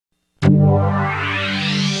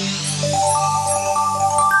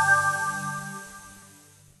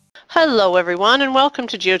Hello everyone and welcome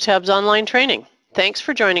to Geotab's online training. Thanks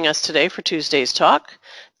for joining us today for Tuesday's talk.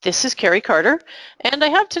 This is Carrie Carter and I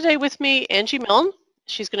have today with me Angie Milne.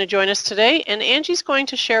 She's going to join us today and Angie's going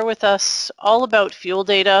to share with us all about fuel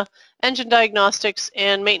data, engine diagnostics,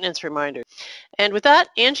 and maintenance reminders. And with that,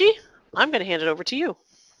 Angie, I'm going to hand it over to you.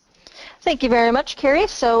 Thank you very much, Carrie.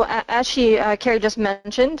 So as Carrie just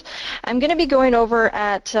mentioned, I'm going to be going over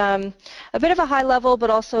at a bit of a high level,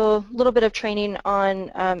 but also a little bit of training on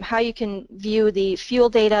how you can view the fuel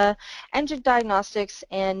data, engine diagnostics,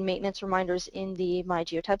 and maintenance reminders in the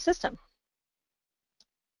MyGeotab system.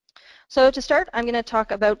 So to start, I'm going to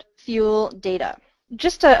talk about fuel data.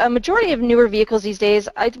 Just a majority of newer vehicles these days,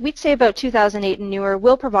 we'd say about 2008 and newer,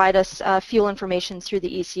 will provide us fuel information through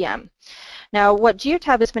the ECM. Now, what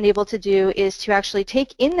Geotab has been able to do is to actually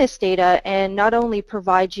take in this data and not only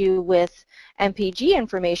provide you with MPG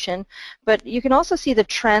information, but you can also see the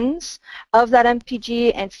trends of that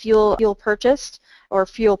MPG and fuel purchased or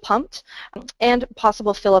fuel pumped and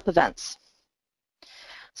possible fill-up events.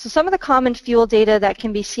 So some of the common fuel data that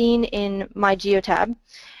can be seen in MyGeotab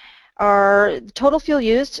are the total fuel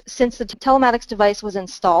used since the telematics device was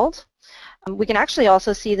installed. We can actually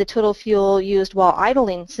also see the total fuel used while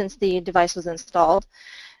idling since the device was installed.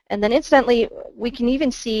 And then incidentally, we can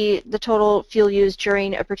even see the total fuel used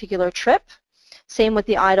during a particular trip. Same with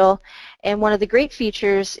the idle. And one of the great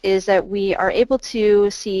features is that we are able to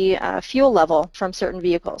see fuel level from certain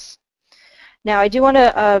vehicles. Now, I do want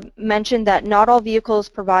to mention that not all vehicles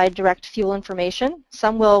provide direct fuel information.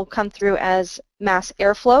 Some will come through as mass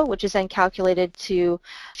airflow, which is then calculated to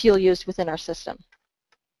fuel used within our system.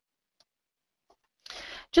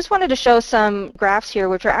 Just wanted to show some graphs here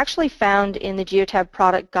which are actually found in the Geotab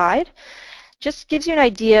product guide. Just gives you an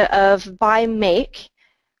idea of by make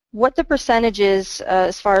what the percentage is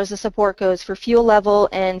as far as the support goes for fuel level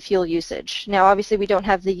and fuel usage. Now obviously we don't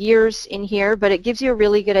have the years in here, but it gives you a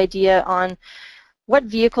really good idea on what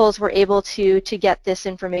vehicles we're able to get this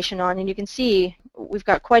information on, and you can see we've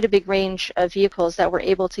got quite a big range of vehicles that we're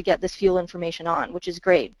able to get this fuel information on, which is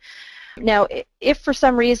great. Now if for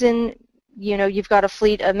some reason you've got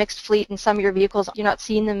a mixed fleet and some of your vehicles, you're not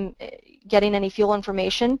seeing them getting any fuel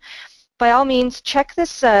information, by all means check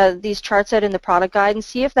these charts out in the product guide and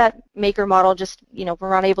see if that make or model just, we're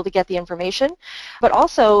not able to get the information. But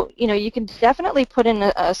also, you can definitely put in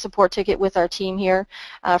a support ticket with our team here.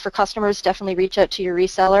 For customers, definitely reach out to your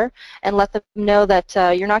reseller and let them know that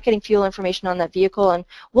you're not getting fuel information on that vehicle, and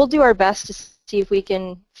we'll do our best to see if we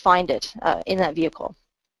can find it in that vehicle.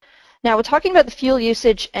 Now we're talking about the fuel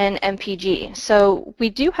usage and MPG. So we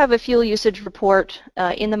do have a fuel usage report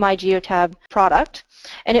in the MyGeotab product,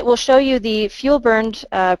 and it will show you the fuel burned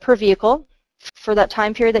per vehicle for that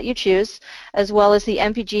time period that you choose, as well as the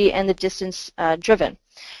MPG and the distance driven.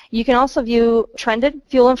 You can also view trended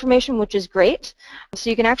fuel information, which is great. So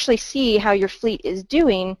you can actually see how your fleet is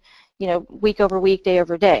doing, week over week, day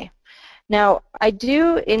over day. Now I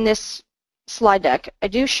do in this slide deck, I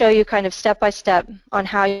do show you kind of step-by-step on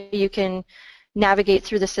how you can navigate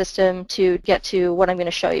through the system to get to what I'm going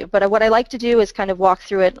to show you. But what I like to do is kind of walk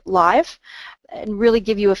through it live and really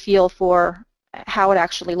give you a feel for how it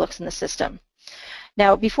actually looks in the system.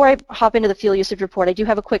 Now, before I hop into the fuel usage report, I do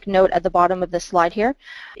have a quick note at the bottom of this slide here.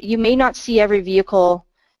 You may not see every vehicle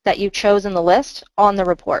that you chose in the list on the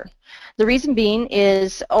report. The reason being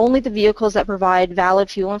is only the vehicles that provide valid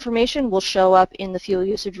fuel information will show up in the fuel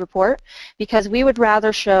usage report, because we would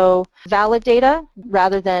rather show valid data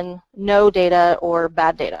rather than no data or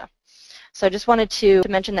bad data. So I just wanted to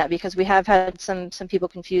mention that because we have had some people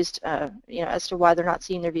confused as to why they're not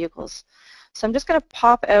seeing their vehicles. So I'm just going to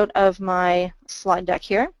pop out of my slide deck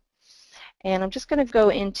here, and I'm just going to go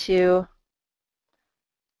into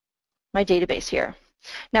my database here.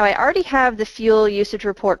 Now I already have the fuel usage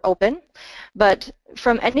report open, but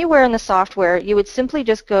from anywhere in the software you would simply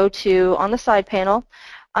just go to, on the side panel,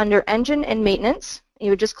 under Engine and Maintenance, you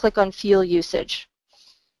would just click on Fuel Usage.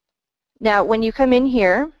 Now when you come in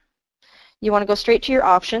here, you want to go straight to your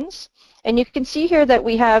options, and you can see here that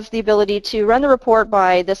we have the ability to run the report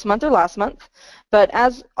by this month or last month, but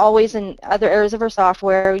as always in other areas of our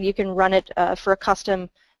software, you can run it for a custom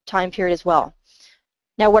time period as well.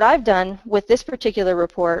 Now what I've done with this particular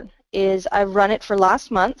report is I've run it for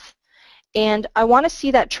last month, and I want to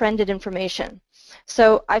see that trended information.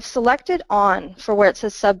 So I've selected on for where it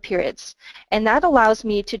says sub-periods, and that allows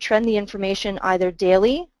me to trend the information either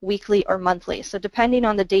daily, weekly, or monthly, so depending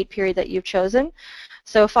on the date period that you've chosen.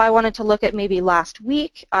 So if I wanted to look at maybe last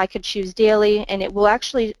week, I could choose daily, and it will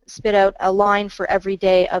actually spit out a line for every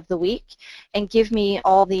day of the week and give me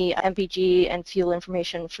all the MPG and fuel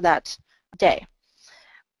information for that day.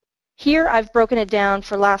 Here I've broken it down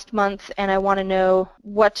for last month, and I want to know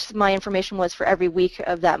what my information was for every week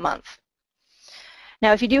of that month.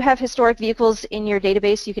 Now, if you do have historic vehicles in your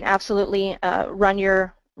database, you can absolutely run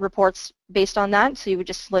your reports based on that. So you would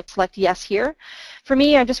just select yes here. For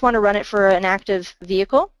me, I just want to run it for an active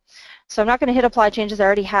vehicle. So I'm not going to hit apply changes. I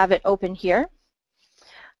already have it open here.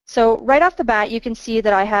 So right off the bat, you can see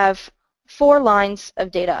that I have 4 lines of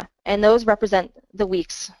data, and those represent the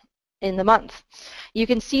weeks in the month. You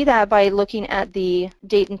can see that by looking at the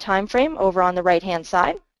date and time frame over on the right-hand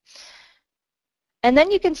side. And then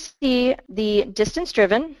you can see the distance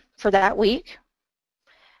driven for that week,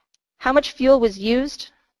 how much fuel was used,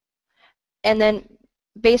 and then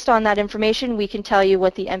based on that information, we can tell you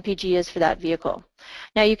what the MPG is for that vehicle.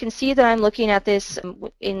 Now you can see that I'm looking at this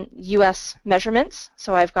in US measurements,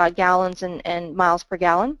 so I've got gallons and miles per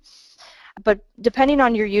gallon. But depending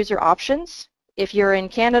on your user options, if you're in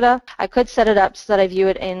Canada, I could set it up so that I view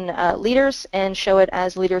it in liters and show it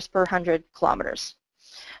as liters per 100 kilometers.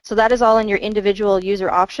 So that is all in your individual user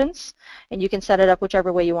options, and you can set it up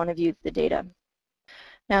whichever way you want to view the data.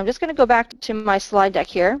 Now I'm just going to go back to my slide deck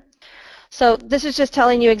here. So this is just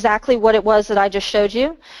telling you exactly what it was that I just showed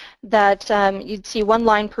you, that you'd see 1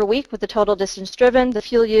 line per week with the total distance driven, the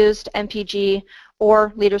fuel used, MPG,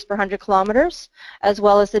 or liters per 100 kilometers, as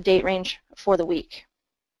well as the date range for the week.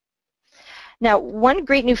 Now, one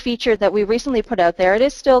great new feature that we recently put out there, it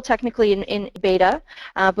is still technically in beta,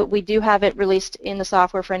 but we do have it released in the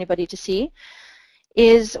software for anybody to see,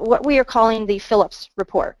 is what we are calling the Phillips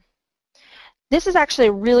report. This is actually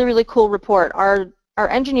a really, really cool report. Our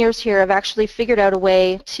engineers here have actually figured out a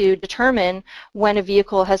way to determine when a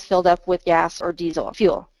vehicle has filled up with gas or diesel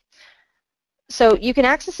fuel. So you can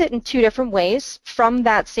access it in 2 different ways from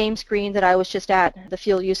that same screen that I was just at, the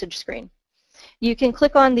fuel usage screen. You can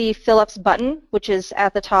click on the Phillips button, which is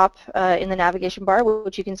at the top in the navigation bar,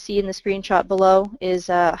 which you can see in the screenshot below is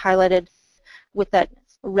highlighted with that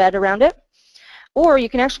red around it. Or you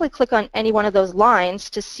can actually click on any one of those lines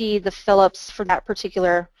to see the Phillips for that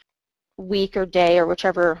particular week or day or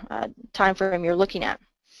whichever time frame you're looking at.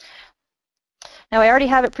 Now I already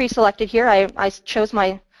have it pre-selected here. I chose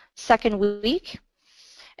my second week,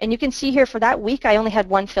 and you can see here for that week I only had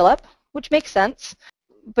 1 fill-up, which makes sense.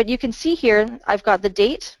 But you can see here I've got the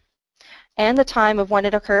date and the time of when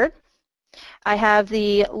it occurred. I have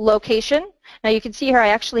the location. Now you can see here I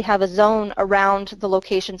actually have a zone around the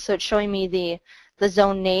location, so it's showing me the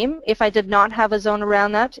zone name. If I did not have a zone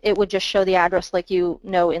around that, it would just show the address like you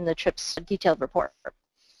know in the trips detailed report.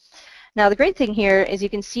 Now the great thing here is you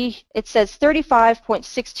can see it says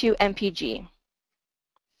 35.62 MPG.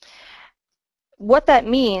 What that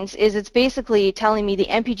means is it's basically telling me the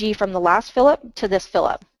MPG from the last fill-up to this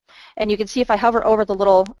fill-up. And you can see if I hover over the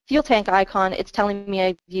little fuel tank icon, it's telling me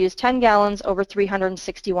I've used 10 gallons over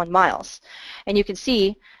 361 miles. And you can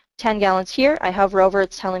see 10 gallons here, I hover over,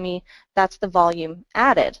 it's telling me that's the volume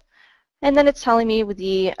added. And then it's telling me with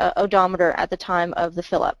the odometer at the time of the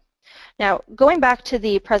fill-up. Now, going back to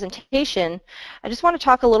the presentation, I just want to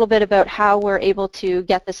talk a little bit about how we're able to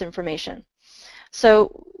get this information.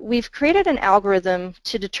 So we've created an algorithm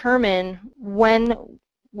to determine when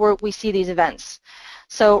we see these events.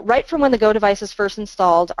 So right from when the Go device is first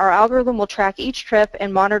installed, our algorithm will track each trip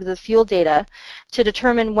and monitor the fuel data to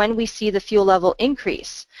determine when we see the fuel level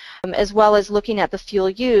increase, as well as looking at the fuel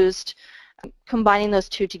used, combining those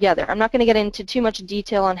 2 together. I'm not going to get into too much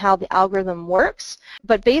detail on how the algorithm works,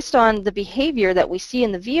 but based on the behavior that we see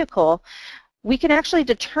in the vehicle, we can actually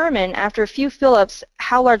determine after a few fill-ups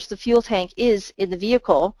how large the fuel tank is in the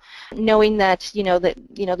vehicle, knowing that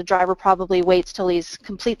the driver probably waits till he's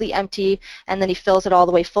completely empty and then he fills it all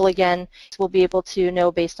the way full again. We'll be able to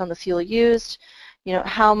know based on the fuel used,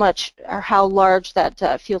 how much or how large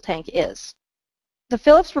that fuel tank is. The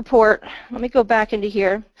Phillips report, let me go back into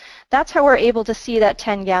here. That's how we're able to see that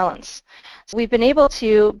 10 gallons. So we've been able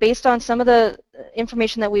to, based on some of the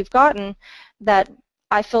information that we've gotten, that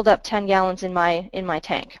I filled up 10 gallons in my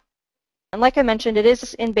tank. And like I mentioned, it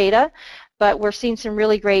is in beta, but we're seeing some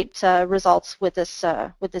really great results with this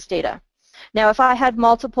data. Now, if I had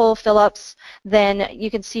multiple fill-ups, then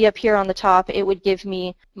you can see up here on the top, it would give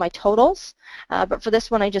me my totals. But for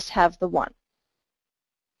this one, I just have the 1.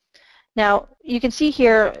 Now, you can see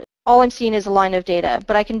here, all I'm seeing is a line of data,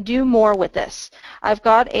 but I can do more with this. I've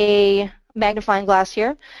got a magnifying glass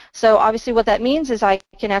here. So obviously what that means is I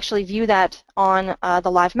can actually view that on the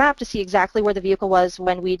live map to see exactly where the vehicle was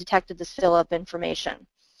when we detected this fill-up information.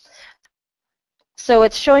 So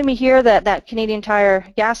it's showing me here that Canadian Tire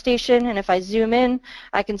gas station, and if I zoom in,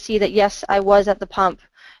 I can see that yes, I was at the pump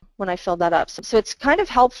when I filled that up. So it's kind of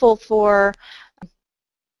helpful for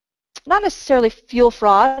not necessarily fuel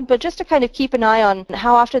fraud, but just to kind of keep an eye on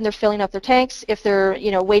how often they're filling up their tanks, if they're,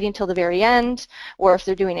 waiting till the very end, or if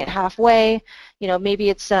they're doing it halfway. Maybe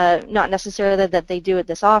it's not necessarily that they do it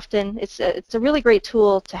this often. It's a really great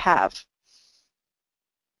tool to have.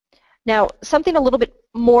 Now, something a little bit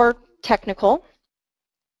more technical.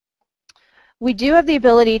 We do have the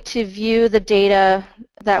ability to view the data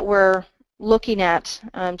that we're looking at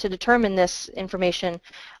to determine this information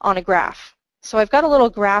on a graph. So I've got a little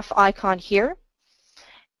graph icon here,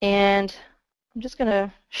 and I'm just going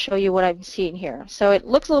to show you what I'm seeing here. So it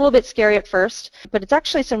looks a little bit scary at first, but it's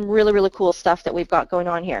actually some really, really cool stuff that we've got going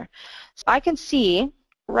on here. So I can see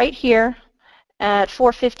right here at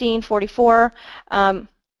 4:15:44,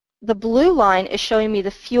 the blue line is showing me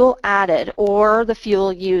the fuel added or the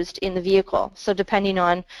fuel used in the vehicle. So depending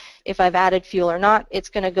on if I've added fuel or not, it's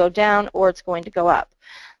going to go down or it's going to go up.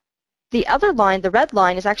 The other line, the red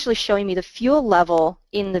line, is actually showing me the fuel level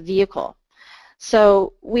in the vehicle.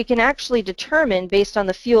 So we can actually determine, based on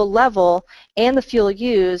the fuel level and the fuel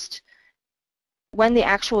used, when the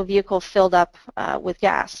actual vehicle filled up with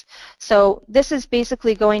gas. So this is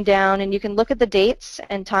basically going down, and you can look at the dates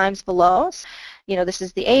and times below. This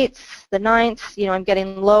is the 8th, the 9th. I'm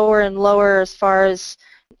getting lower and lower as far as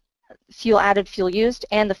fuel added, fuel used,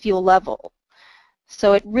 and the fuel level.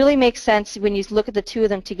 So it really makes sense when you look at the two of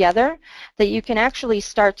them together that you can actually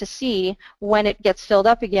start to see when it gets filled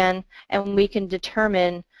up again, and we can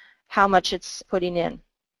determine how much it's putting in.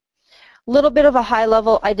 A little bit of a high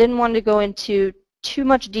level. I didn't want to go into too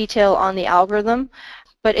much detail on the algorithm,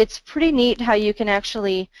 but it's pretty neat how you can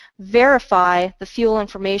actually verify the fuel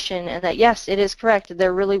information and that, yes, it is correct,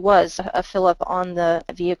 there really was a fill-up on the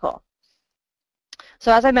vehicle.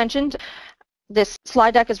 So as I mentioned, this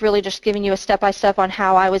slide deck is really just giving you a step-by-step on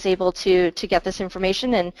how I was able to get this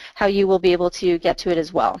information and how you will be able to get to it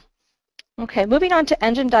as well. Okay, moving on to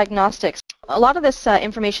engine diagnostics. A lot of this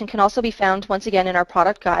information can also be found, once again, in our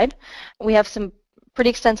product guide. We have some pretty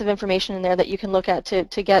extensive information in there that you can look at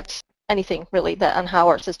to get anything, really, on how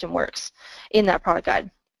our system works in that product guide.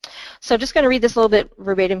 So just going to read this a little bit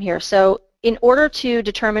verbatim here. So in order to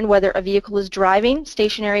determine whether a vehicle is driving,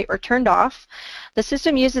 stationary, or turned off, the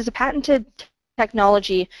system uses a patented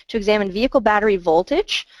technology to examine vehicle battery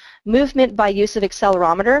voltage, movement by use of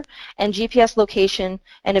accelerometer, and GPS location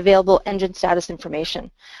and available engine status information.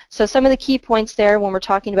 So some of the key points there when we're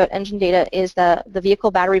talking about engine data is the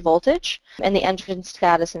vehicle battery voltage and the engine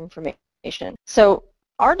status information. So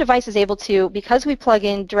our device is able to, because we plug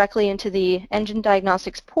in directly into the engine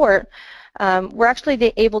diagnostics port, we're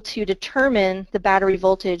actually able to determine the battery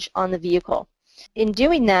voltage on the vehicle. In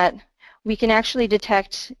doing that, we can actually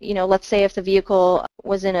detect, let's say if the vehicle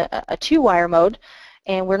was in a two-wire mode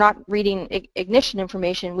and we're not reading ignition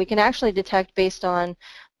information, we can actually detect based on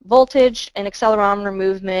voltage and accelerometer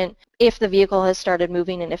movement if the vehicle has started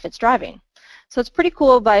moving and if it's driving. So it's pretty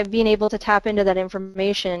cool by being able to tap into that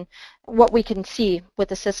information, what we can see with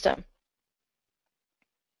the system.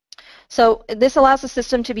 So this allows the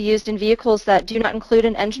system to be used in vehicles that do not include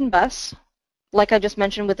an engine bus, like I just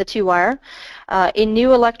mentioned with the two-wire, in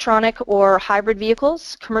new electronic or hybrid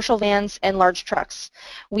vehicles, commercial vans, and large trucks.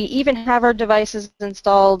 We even have our devices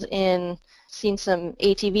installed in, seen some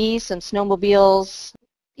ATVs, some snowmobiles,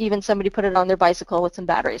 even somebody put it on their bicycle with some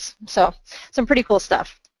batteries. So some pretty cool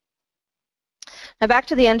stuff. Now back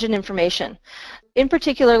to the engine information. In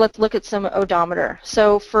particular, let's look at some odometer.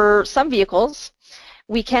 So for some vehicles,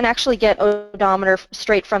 we can actually get odometer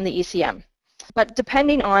straight from the ECM. But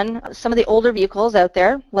depending on some of the older vehicles out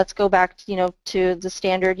there, let's go back to the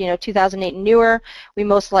standard 2008 and newer, we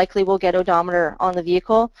most likely will get odometer on the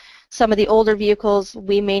vehicle. Some of the older vehicles,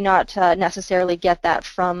 we may not necessarily get that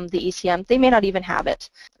from the ECM. They may not even have it.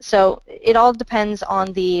 So it all depends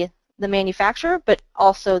on the manufacturer, but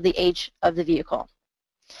also the age of the vehicle.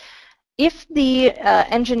 If the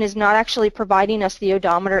engine is not actually providing us the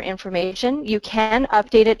odometer information, you can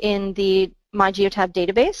update it in the MyGeotab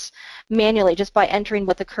database manually just by entering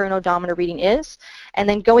what the current odometer reading is. And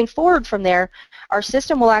then going forward from there, our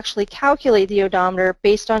system will actually calculate the odometer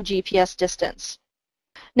based on GPS distance.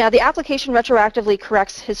 Now, the application retroactively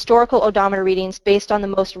corrects historical odometer readings based on the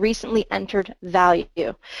most recently entered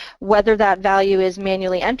value, whether that value is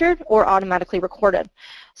manually entered or automatically recorded.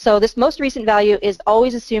 So this most recent value is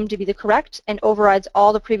always assumed to be the correct and overrides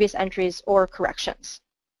all the previous entries or corrections.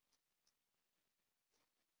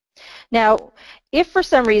 Now, if for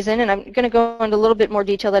some reason, and I'm going to go into a little bit more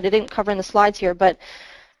detail that I didn't cover in the slides here, but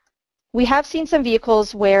We have seen some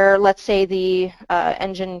vehicles where, let's say, the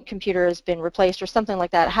engine computer has been replaced or something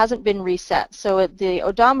like that. It hasn't been reset. So the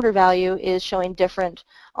odometer value is showing different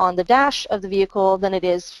on the dash of the vehicle than it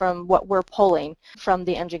is from what we're pulling from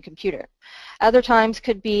the engine computer. Other times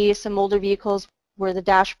could be some older vehicles where the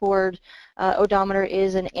dashboard odometer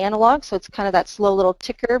is an analog, so it's kind of that slow little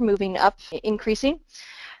ticker moving up, increasing.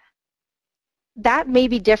 That may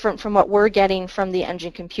be different from what we're getting from the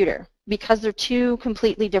engine computer because they're two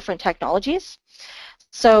completely different technologies.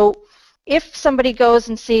 So if somebody goes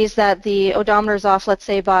and sees that the odometer is off, let's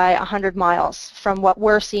say, by 100 miles from what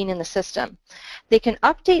we're seeing in the system, they can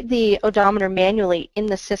update the odometer manually in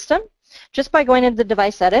the system just by going into the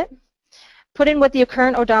device edit, put in what the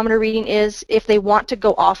current odometer reading is. If they want to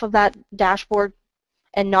go off of that dashboard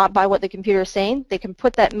and not by what the computer is saying, they can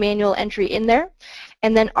put that manual entry in there,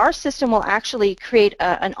 and then our system will actually create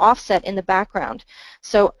an offset in the background.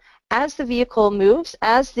 So as the vehicle moves,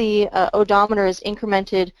 as the odometer is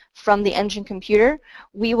incremented from the engine computer,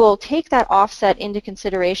 we will take that offset into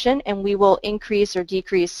consideration and we will increase or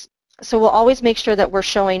decrease. So we'll always make sure that we're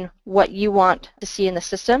showing what you want to see in the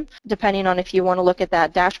system, depending on if you want to look at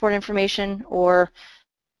that dashboard information or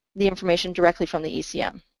the information directly from the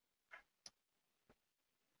ECM.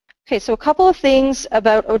 Okay, so a couple of things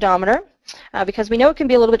about odometer, because we know it can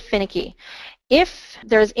be a little bit finicky. If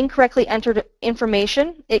there's incorrectly entered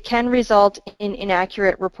information, it can result in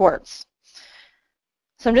inaccurate reports.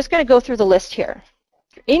 So I'm just going to go through the list here.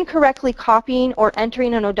 Incorrectly copying or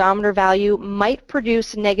entering an odometer value might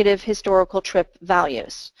produce negative historical trip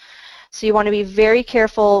values. So you want to be very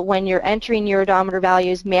careful when you're entering your odometer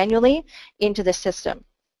values manually into the system.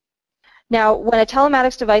 Now, when a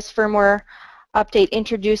telematics device firmware update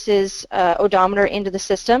introduces odometer into the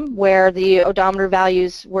system where the odometer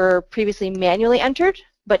values were previously manually entered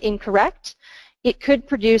but incorrect, it could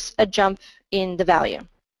produce a jump in the value.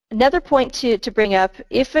 Another point to bring up,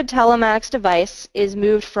 if a telematics device is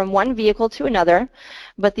moved from one vehicle to another,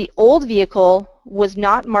 but the old vehicle was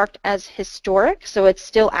not marked as historic, so it's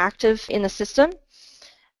still active in the system,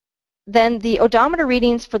 then the odometer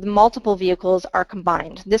readings for the multiple vehicles are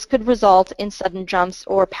combined. This could result in sudden jumps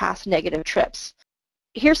or past negative trips.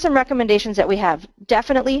 Here's some recommendations that we have.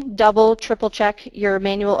 Definitely double, triple check your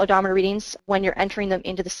manual odometer readings when you're entering them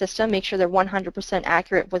into the system. Make sure they're 100%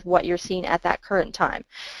 accurate with what you're seeing at that current time.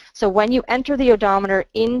 So when you enter the odometer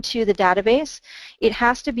into the database, it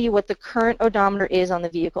has to be what the current odometer is on the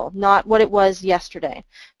vehicle, not what it was yesterday,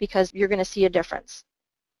 because you're going to see a difference.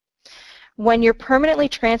 When you're permanently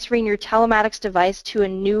transferring your telematics device to a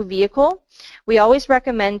new vehicle, we always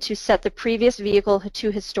recommend to set the previous vehicle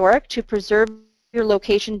to historic to preserve your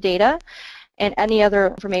location data and any other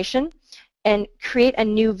information, and create a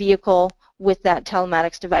new vehicle with that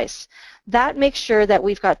telematics device. That makes sure that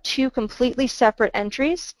we've got two completely separate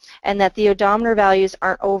entries and that the odometer values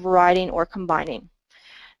aren't overriding or combining.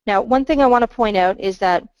 Now, one thing I want to point out is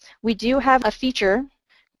that we do have a feature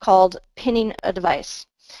called pinning a device.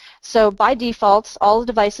 So by default, all the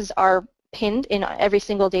devices are pinned in every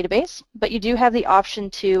single database, but you do have the option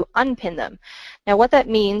to unpin them. Now what that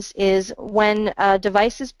means is when a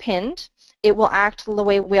device is pinned, it will act the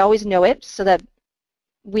way we always know it, so that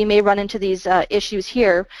we may run into these issues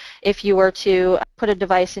here. If you were to put a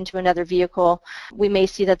device into another vehicle, we may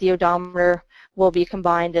see that the odometer will be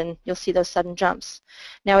combined and you'll see those sudden jumps.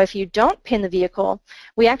 Now if you don't pin the vehicle,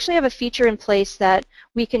 we actually have a feature in place that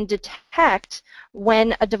we can detect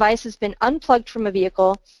when a device has been unplugged from a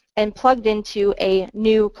vehicle and plugged into a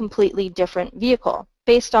new, completely different vehicle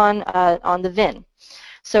based on the VIN.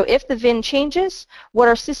 So if the VIN changes, what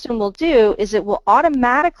our system will do is it will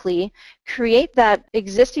automatically create that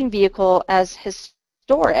existing vehicle as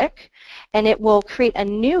historic, and it will create a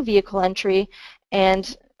new vehicle entry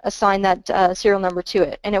and assign that serial number to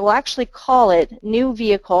it. And it will actually call it new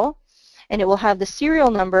vehicle, and it will have the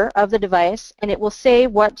serial number of the device, and it will say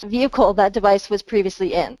what vehicle that device was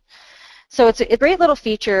previously in. So it's a great little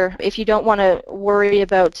feature if you don't want to worry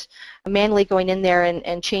about manually going in there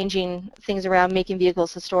and changing things around, making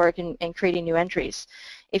vehicles historic and creating new entries.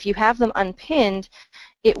 If you have them unpinned,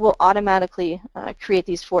 it will automatically create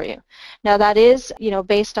these for you. Now that is,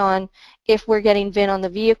 based on if we're getting VIN on the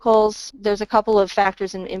vehicles. There's a couple of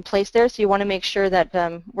factors in place there, so you want to make sure that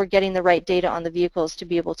we're getting the right data on the vehicles to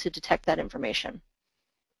be able to detect that information.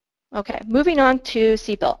 Okay, moving on to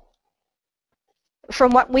seatbelt.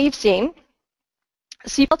 From what we've seen,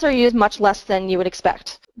 seatbelts are used much less than you would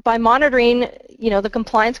expect. By monitoring, the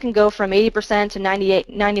compliance can go from 80% to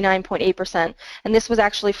 99.8%, and this was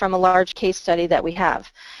actually from a large case study that we have.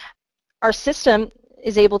 Our system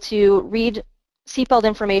is able to read seatbelt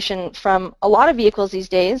information from a lot of vehicles these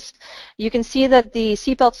days, you can see that the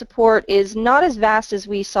seatbelt support is not as vast as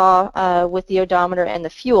we saw with the odometer and the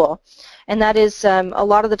fuel. And that is, a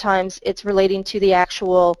lot of the times, it's relating to the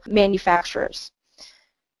actual manufacturers.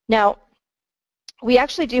 Now, we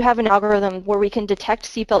actually do have an algorithm where we can detect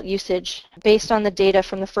seatbelt usage based on the data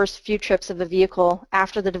from the first few trips of the vehicle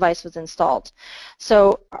after the device was installed.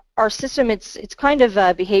 So our system, it's kind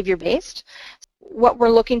of behavior-based. What we're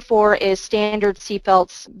looking for is standard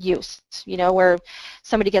seatbelts use, where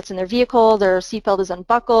somebody gets in their vehicle, their seatbelt is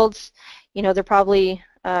unbuckled, they're probably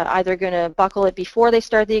either going to buckle it before they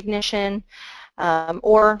start the ignition,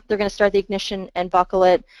 or they're going to start the ignition and buckle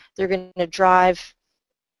it, they're going to drive,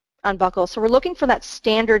 unbuckle. So we're looking for that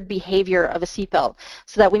standard behavior of a seatbelt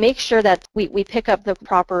so that we make sure that we pick up the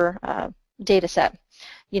proper data set.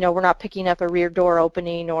 We're not picking up a rear door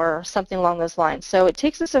opening or something along those lines. So it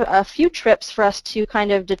takes us a few trips for us to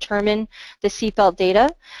kind of determine the seatbelt data,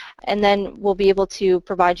 and then we'll be able to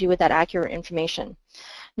provide you with that accurate information.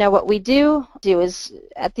 Now what we do is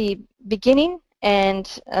at the beginning and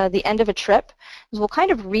the end of a trip is we'll kind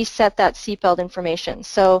of reset that seatbelt information.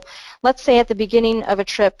 So let's say at the beginning of a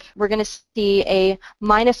trip we're going to see a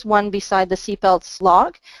 -1 beside the seatbelts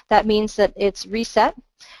log. That means that it's reset.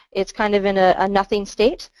 It's kind of in a nothing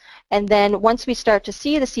state. And then once we start to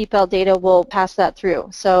see the seatbelt data, we'll pass that through.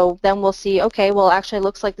 So then we'll see, okay, well actually it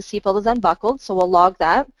looks like the seatbelt is unbuckled, so we'll log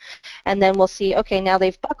that. And then we'll see, okay, now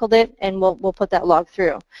they've buckled it, and we'll put that log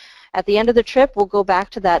through. At the end of the trip, we'll go back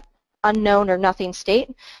to that unknown or nothing state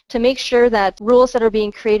to make sure that rules that are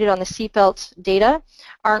being created on the seatbelt data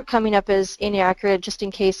aren't coming up as inaccurate, just in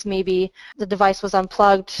case maybe the device was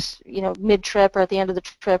unplugged, mid-trip or at the end of the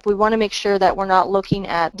trip. We want to make sure that we're not looking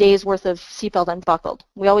at days worth of seatbelt unbuckled.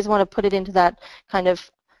 We always want to put it into that kind of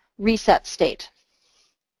reset state.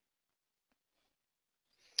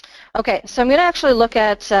 Okay, so I'm going to actually look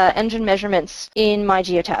at engine measurements in my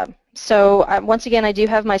Geotab. So once again, I do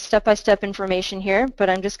have my step-by-step information here, but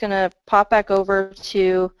I'm just going to pop back over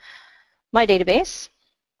to my database.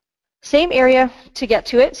 Same area to get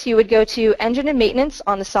to it. So you would go to Engine and Maintenance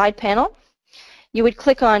on the side panel. You would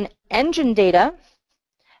click on Engine Data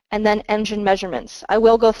and then Engine Measurements. I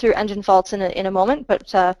will go through engine faults in a moment,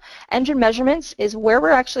 but Engine Measurements is where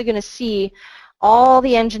we're actually going to see all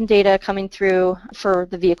the engine data coming through for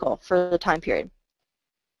the vehicle for the time period.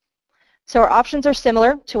 So our options are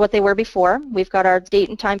similar to what they were before. We've got our date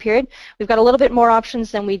and time period. We've got a little bit more options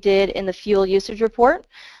than we did in the fuel usage report.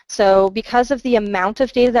 So because of the amount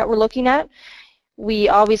of data that we're looking at, we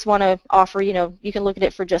always want to offer, you can look at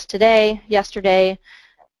it for just today, yesterday,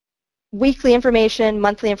 weekly information,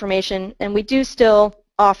 monthly information, and we do still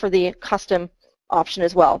offer the custom option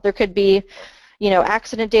as well. There could be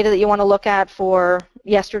accident data that you want to look at for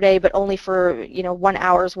yesterday, but only for 1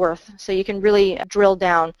 hour's worth. So you can really drill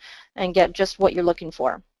down and get just what you're looking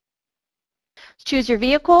for. Choose your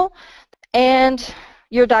vehicle and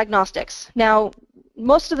your diagnostics. Now,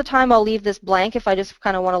 most of the time I'll leave this blank if I just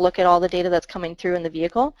kind of want to look at all the data that's coming through in the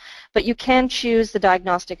vehicle, but you can choose the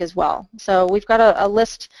diagnostic as well. So we've got a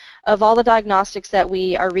list of all the diagnostics that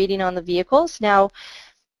we are reading on the vehicles. Now,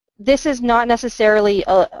 this is not necessarily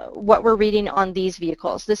what we're reading on these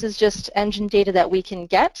vehicles. This is just engine data that we can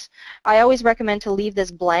get. I always recommend to leave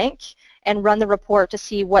this blank and run the report to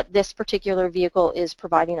see what this particular vehicle is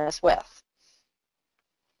providing us with.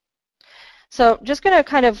 So just going to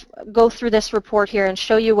kind of go through this report here and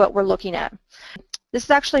show you what we're looking at. This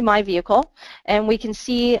is actually my vehicle, and we can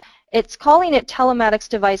see it's calling it telematics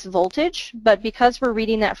device voltage, but because we're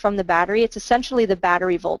reading that from the battery, it's essentially the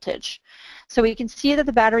battery voltage. So we can see that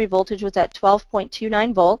the battery voltage was at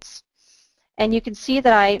 12.29 volts, and you can see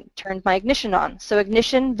that I turned my ignition on. So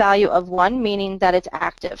ignition value of 1, meaning that it's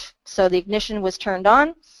active. So the ignition was turned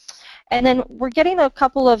on, and then we're getting a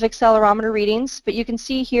couple of accelerometer readings, but you can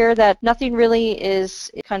see here that nothing really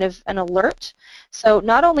is kind of an alert. So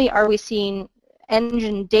not only are we seeing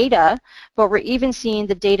engine data, but we're even seeing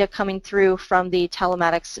the data coming through from the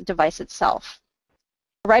telematics device itself.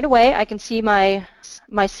 Right away, I can see my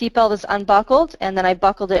seatbelt is unbuckled, and then I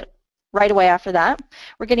buckled it right away after that.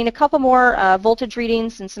 We're getting a couple more voltage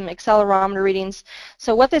readings and some accelerometer readings.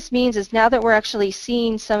 So what this means is now that we're actually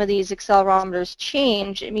seeing some of these accelerometers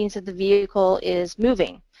change, it means that the vehicle is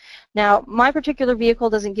moving. Now, my particular vehicle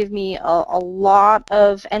doesn't give me a lot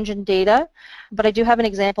of engine data, but I do have an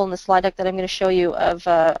example in the slide deck that I'm going to show you of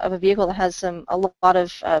a vehicle that has a lot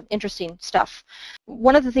of interesting stuff.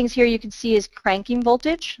 One of the things here you can see is cranking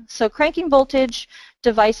voltage. So cranking voltage,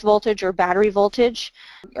 device voltage, or battery voltage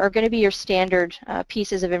are going to be your standard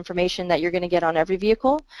pieces of information that you're going to get on every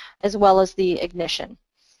vehicle, as well as the ignition,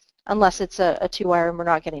 unless it's a two-wire and we're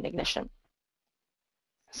not getting ignition.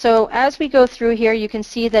 So as we go through here, you can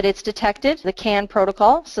see that it's detected the CAN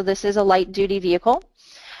protocol. So this is a light-duty vehicle.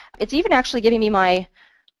 It's even actually giving me my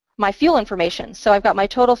fuel information. So I've got my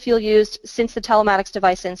total fuel used since the telematics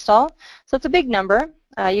device install. So it's a big number.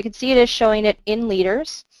 You can see it is showing it in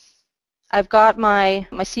liters. I've got my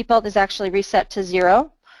seatbelt is actually reset to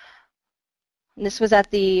 0. And this was at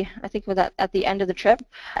the, I think was at the end of the trip.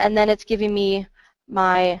 And then it's giving me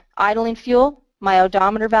my idling fuel, my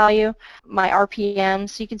odometer value, my RPM.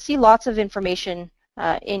 So you can see lots of information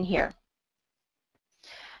in here.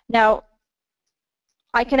 Now,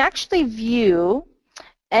 I can actually view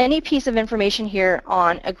any piece of information here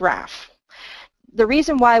on a graph. The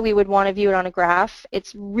reason why we would want to view it on a graph,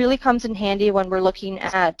 it really comes in handy when we're looking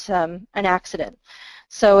at an accident.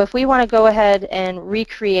 So if we want to go ahead and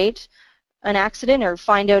recreate an accident or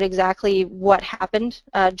find out exactly what happened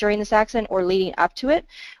during this accident or leading up to it,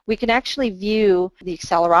 we can actually view the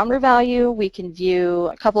accelerometer value. We can view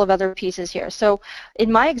a couple of other pieces here. So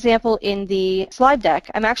in my example in the slide deck,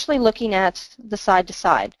 I'm actually looking at the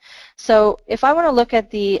side-to-side. So if I want to look at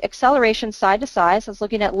the acceleration side-to-side, so I was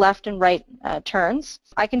looking at left and right turns,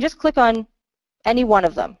 I can just click on any one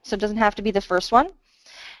of them. So it doesn't have to be the first one.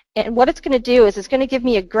 And what it's going to do is it's going to give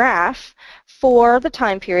me a graph for the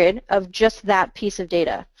time period of just that piece of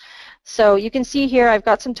data. So you can see here I've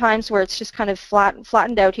got some times where it's just kind of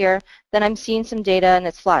flattened out here. Then I'm seeing some data and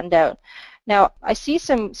it's flattened out. Now I see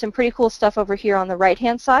some pretty cool stuff over here on the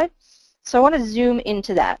right-hand side. So I want to zoom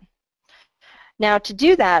into that. Now to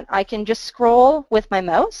do that, I can just scroll with my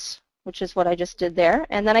mouse, which is what I just did there,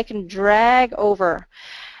 and then I can drag over.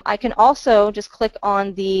 I can also just click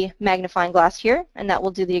on the magnifying glass here, and that will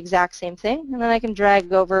do the exact same thing, and then I can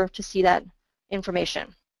drag over to see that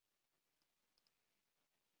information.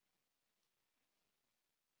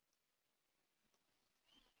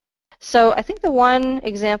 So I think the one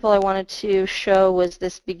example I wanted to show was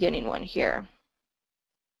this beginning one here.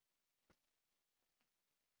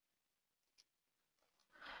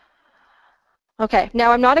 Okay,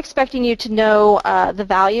 now I'm not expecting you to know the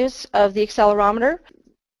values of the accelerometer.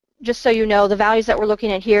 Just so you know, the values that we're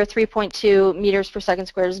looking at here, 3.2 meters per second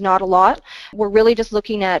squared, is not a lot. We're really just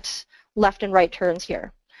looking at left and right turns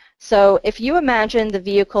here. So if you imagine the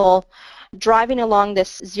vehicle driving along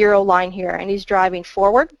this 0 line here, and he's driving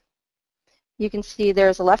forward, you can see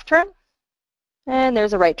there's a left turn, and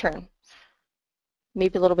there's a right turn.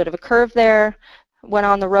 Maybe a little bit of a curve there. When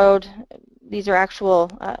on the road, these are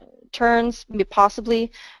actual turns, maybe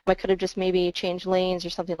possibly. I could have just maybe changed lanes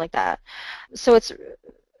or something like that. So it's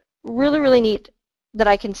really neat that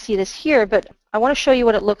I can see this here, but I want to show you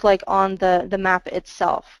what it looked like on the map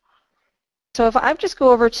itself. So if I just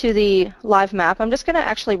go over to the live map, I'm just going to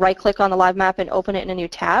actually right-click on the live map and open it in a new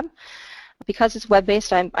tab. Because it's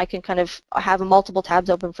web-based, I can kind of have multiple tabs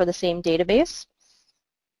open for the same database.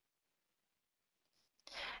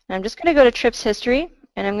 And I'm just going to go to trips history,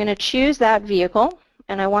 and I'm going to choose that vehicle,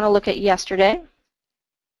 and I want to look at yesterday.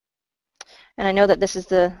 And I know that this is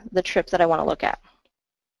the trip that I want to look at.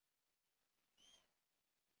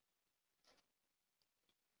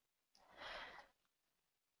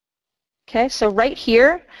 Okay, so right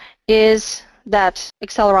here is that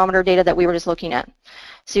accelerometer data that we were just looking at.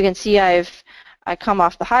 So you can see I come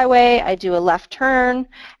off the highway, I do a left turn,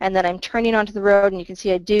 and then I'm turning onto the road, and you can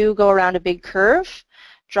see I do go around a big curve,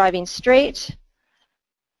 driving straight,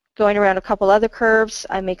 going around a couple other curves,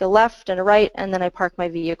 I make a left and a right, and then I park my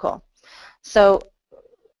vehicle. So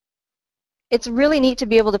it's really neat to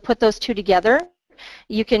be able to put those two together.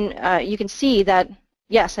 You can see that,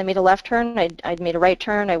 yes, I made a left turn, I made a right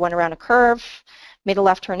turn, I went around a curve, made a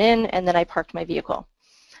left turn in, and then I parked my vehicle.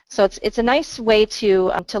 So it's a nice way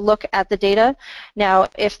to look at the data. Now,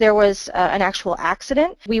 if there was an actual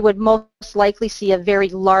accident, we would most likely see a very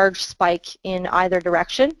large spike in either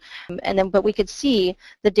direction, but we could see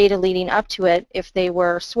the data leading up to it if they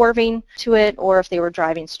were swerving to it or if they were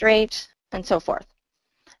driving straight and so forth.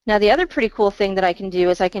 Now, the other pretty cool thing that I can do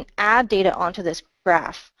is I can add data onto this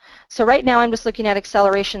graph. So right now I'm just looking at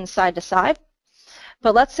acceleration side to side,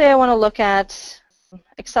 but let's say I want to look at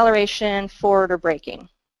acceleration forward or braking.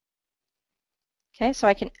 Okay, so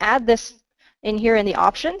I can add this in here in the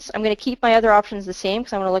options. I'm going to keep my other options the same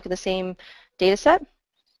because I want to look at the same data set, and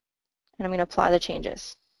I'm going to apply the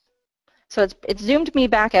changes. So it's zoomed me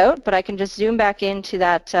back out, but I can just zoom back into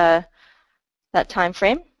that time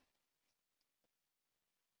frame.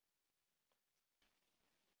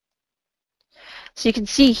 So you can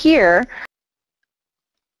see here,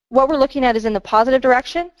 what we're looking at is in the positive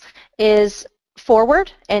direction is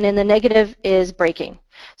forward, and in the negative is braking.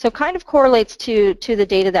 So it kind of correlates to the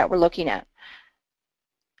data that we're looking at.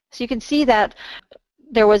 So you can see that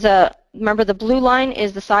there was a remember the blue line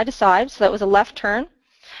is the side to side, so that was a left turn,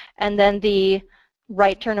 and then the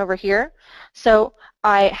right turn over here. So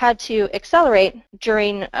I had to accelerate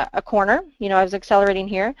during a corner. You know, I was accelerating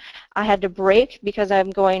here. I had to brake because I'm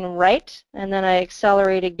going right, and then I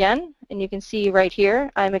accelerate again, and you can see right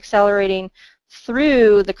here I'm accelerating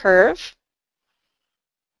through the curve.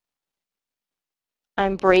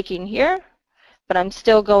 I'm braking here, but I'm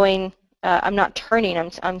still going, I'm not turning,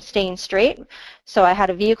 I'm staying straight. So I had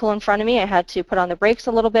a vehicle in front of me, I had to put on the brakes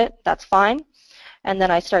a little bit, that's fine. And then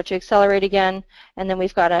I start to accelerate again, and then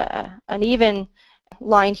we've got an even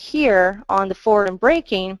line here on the forward and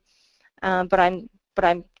braking, but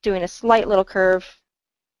I'm doing a slight little curve,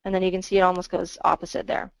 and then you can see it almost goes opposite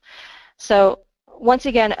there. So once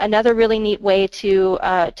again, another really neat way to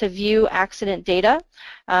view accident data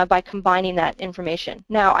by combining that information.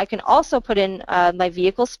 Now, I can also put in my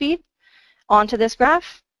vehicle speed onto this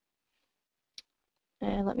graph.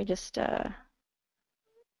 And let me just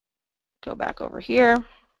go back over here.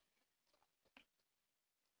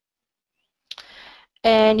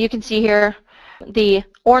 And you can see here the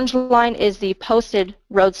orange line is the posted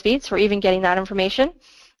road speed, so we're even getting that information.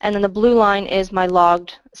 And then the blue line is my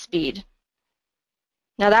logged speed.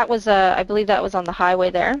 Now that was, I believe that was on the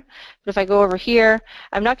highway there. But if I go over here,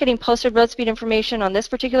 I'm not getting posted road speed information on this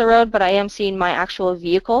particular road, but I am seeing my actual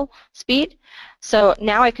vehicle speed. So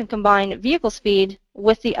now I can combine vehicle speed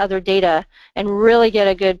with the other data and really get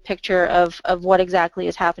a good picture of what exactly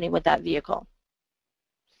is happening with that vehicle.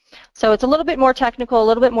 So it's a little bit more technical, a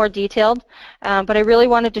little bit more detailed, but I really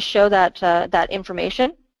wanted to show that, that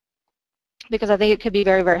information because I think it could be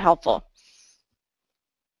very, very helpful.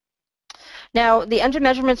 Now, the engine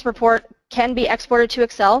measurements report can be exported to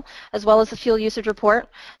Excel as well as the fuel usage report.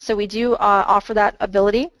 So we do offer that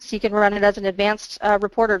ability. So you can run it as an advanced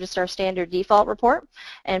report or just our standard default report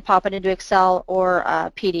and pop it into Excel or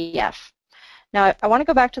PDF. Now, I want to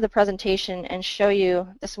go back to the presentation and show you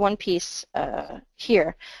this one piece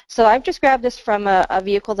here. So I've just grabbed this from a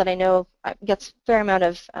vehicle that I know gets a fair amount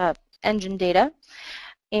of engine data.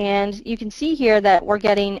 And you can see here that we're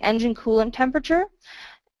getting engine coolant temperature.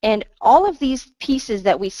 And all of these pieces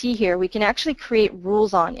that we see here, we can actually create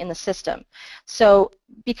rules on in the system. So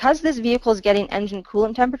because this vehicle is getting engine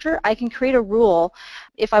coolant temperature, I can create a rule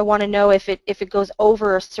if I want to know if it goes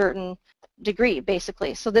over a certain degree,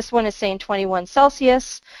 basically. So this one is saying 21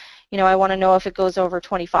 Celsius. You know, I want to know if it goes over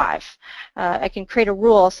 25. I can create a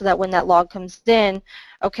rule so that when that log comes in,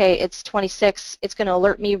 okay, it's 26, it's going to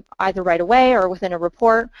alert me either right away or within a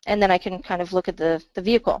report, and then I can kind of look at the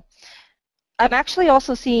vehicle. I'm actually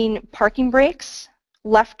also seeing parking brakes,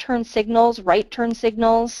 left turn signals, right turn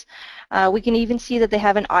signals. We can even see that they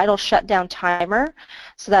have an idle shutdown timer.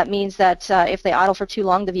 So that means that if they idle for too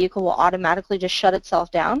long, the vehicle will automatically just shut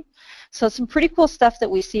itself down. So some pretty cool stuff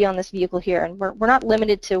that we see on this vehicle here. And we're not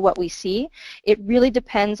limited to what we see. It really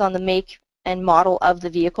depends on the make and model of the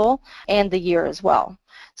vehicle and the year as well.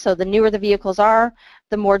 So the newer the vehicles are,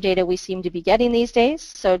 the more data we seem to be getting these days.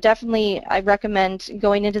 So definitely I recommend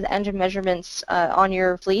going into the engine measurements on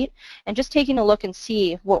your fleet and just taking a look and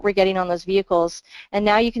see what we're getting on those vehicles. And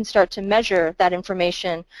now you can start to measure that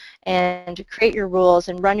information and create your rules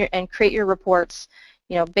and create your reports,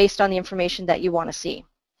 you know, based on the information that you want to see.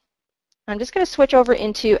 I'm just going to switch over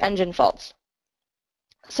into engine faults.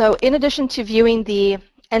 So in addition to viewing the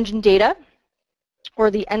engine data, or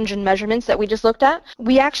the engine measurements that we just looked at,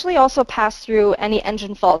 we actually also pass through any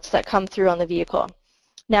engine faults that come through on the vehicle.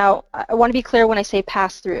 Now, I want to be clear when I say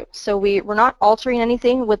pass through. So we're not altering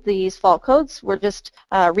anything with these fault codes. We're just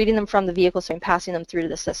reading them from the vehicle and passing them through to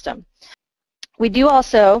the system. We do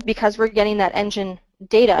also, because we're getting that engine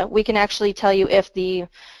data, we can actually tell you if the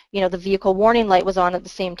vehicle warning light was on at the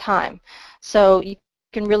same time. So you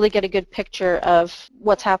can really get a good picture of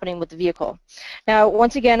what's happening with the vehicle. Now,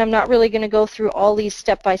 once again, I'm not really going to go through all these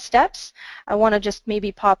step-by-steps. I want to just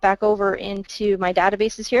maybe pop back over into my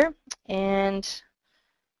databases here and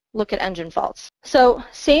look at engine faults. So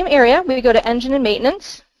same area, we go to engine and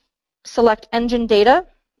maintenance, select engine data,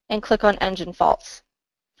 and click on engine faults.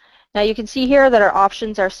 Now you can see here that our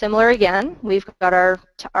options are similar again. We've got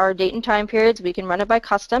our date and time periods. We can run it by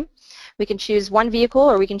custom. We can choose one vehicle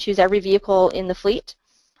or we can choose every vehicle in the fleet.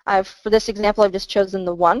 For this example, I've just chosen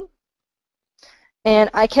the one. And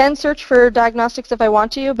I can search for diagnostics if I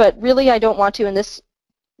want to, but really I don't want to in this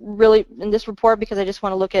report because I just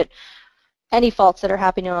want to look at any faults that are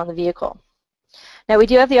happening on the vehicle. Now we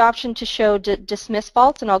do have the option to show dismiss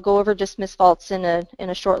faults, and I'll go over dismiss faults in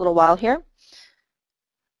a short little while here.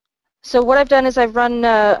 So what I've done is I've run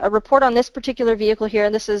a report on this particular vehicle here,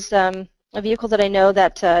 and this is a vehicle that I know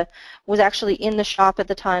that was actually in the shop at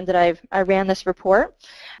the time that I ran this report.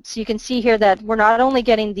 So you can see here that we're not only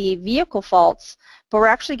getting the vehicle faults, but we're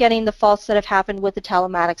actually getting the faults that have happened with the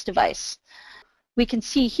telematics device. We can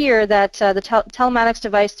see here that the telematics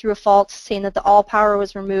device threw a fault saying that the all power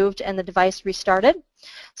was removed and the device restarted.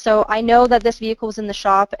 So I know that this vehicle was in the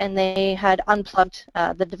shop and they had unplugged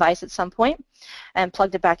the device at some point and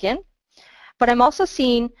plugged it back in. But I'm also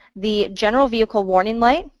seeing the general vehicle warning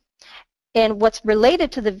light, and what's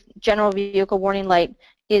related to the general vehicle warning light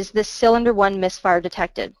is this cylinder 1 misfire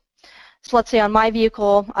detected. So let's say on my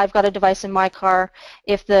vehicle, I've got a device in my car.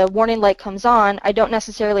 If the warning light comes on, I don't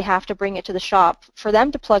necessarily have to bring it to the shop for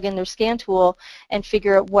them to plug in their scan tool and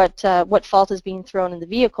figure out what fault is being thrown in the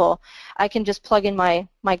vehicle. I can just plug in my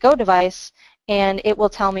Go device, and it will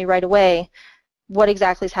tell me right away what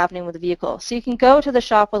exactly is happening with the vehicle. So you can go to the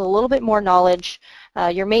shop with a little bit more knowledge.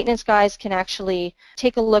 Your maintenance guys can actually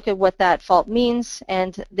take a look at what that fault means,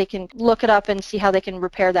 and they can look it up and see how they can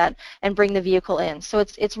repair that and bring the vehicle in. So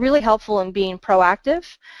it's really helpful in being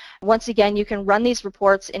proactive. Once again, you can run these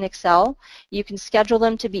reports in Excel. You can schedule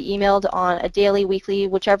them to be emailed on a daily, weekly,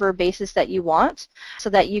 whichever basis that you want, so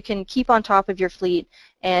that you can keep on top of your fleet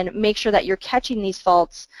and make sure that you're catching these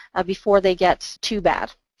faults before they get too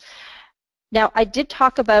bad. Now, I did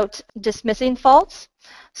talk about dismissing faults.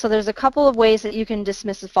 So there's a couple of ways that you can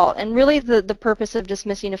dismiss a fault. And really the purpose of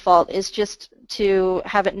dismissing a fault is just to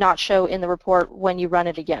have it not show in the report when you run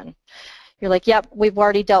it again. You're like, yep, we've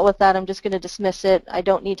already dealt with that. I'm just going to dismiss it. I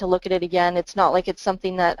don't need to look at it again. It's not like it's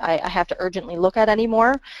something that I have to urgently look at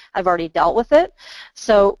anymore. I've already dealt with it.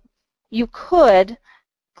 So you could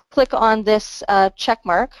click on this check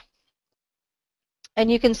mark,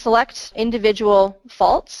 and you can select individual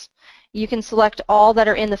faults. You can select all that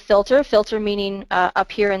are in the filter meaning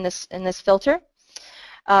up here in this filter,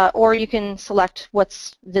 or you can select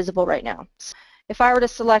what's visible right now. If I were to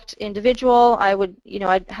select individual, I would,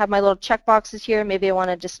 I'd have my little check boxes here. Maybe I want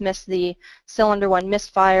to dismiss the cylinder 1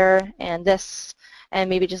 misfire and this, and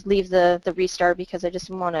maybe just leave the restart because I just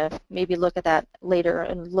want to maybe look at that later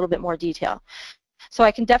in a little bit more detail. So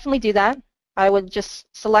I can definitely do that. I would just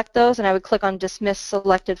select those and I would click on dismiss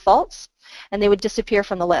selected faults, and they would disappear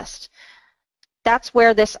from the list. That's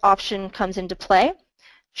where this option comes into play,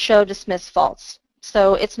 show dismiss faults.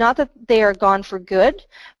 So it's not that they are gone for good,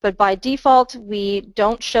 but by default we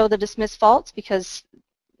don't show the dismiss faults because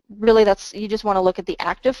really you just want to look at the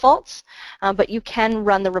active faults, but you can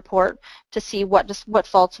run the report to see what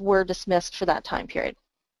faults were dismissed for that time period.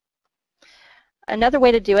 Another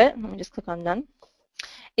way to do it, let me just click on none,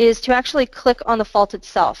 is to actually click on the fault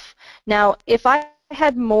itself. Now, if I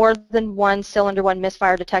had more than one cylinder 1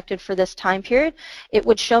 misfire detected for this time period, it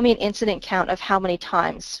would show me an incident count of how many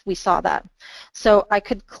times we saw that. So I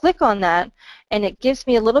could click on that, and it gives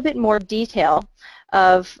me a little bit more detail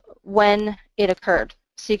of when it occurred.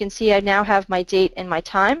 So you can see I now have my date and my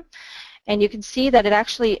time, and you can see that it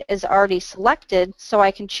actually is already selected, so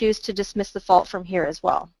I can choose to dismiss the fault from here as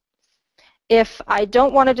well. If I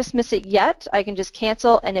don't want to dismiss it yet, I can just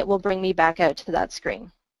cancel and it will bring me back out to that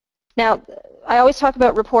screen. Now, I always talk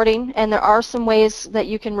about reporting, and there are some ways that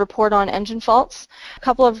you can report on engine faults. A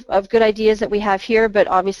couple of good ideas that we have here, but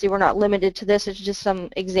obviously we're not limited to this. It's just some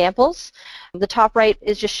examples. The top right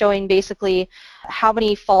is just showing basically how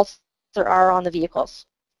many faults there are on the vehicles.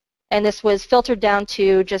 And this was filtered down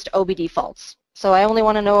to just OBD faults. So I only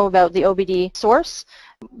want to know about the OBD source.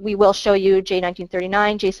 We will show you J1939,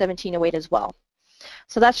 J1708 as well.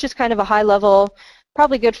 So that's just kind of a high level,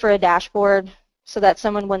 probably good for a dashboard, so that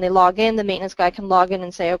someone, when they log in, the maintenance guy can log in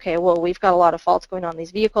and say, okay, well, we've got a lot of faults going on in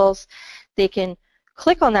these vehicles. They can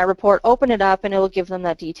click on that report, open it up, and it will give them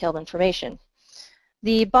that detailed information.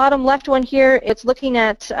 The bottom left one here, it's looking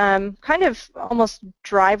at kind of almost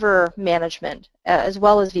driver management as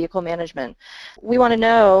well as vehicle management. We want to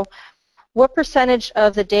know what percentage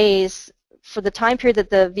of the days for the time period that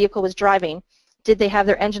the vehicle was driving did they have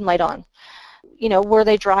their engine light on? Were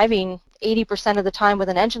they driving 80% of the time with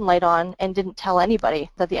an engine light on and didn't tell anybody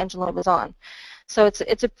that the engine light was on? So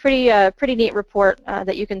it's a pretty neat report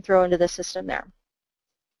that you can throw into the system there.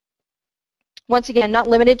 Once again, not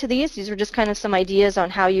limited to these. These are just kind of some ideas on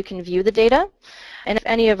how you can view the data, and if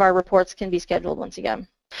any of our reports can be scheduled once again.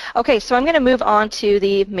 Okay, so I'm going to move on to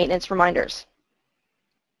the maintenance reminders.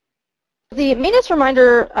 The maintenance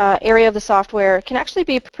reminder area of the software can actually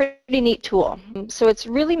be a pretty neat tool. So it's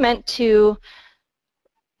really meant to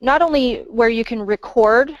not only where you can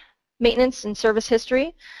record maintenance and service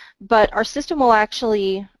history, but our system will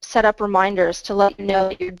actually set up reminders to let you know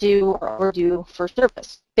that you're due or overdue for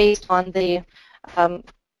service based on the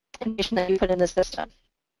information that you put in the system.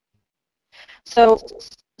 So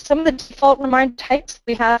some of the default reminder types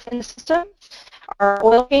we have in the system are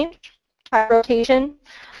oil change, tire rotation,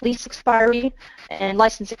 lease expiry, and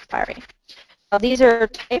license expiry. These are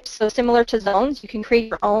types, so similar to zones. You can create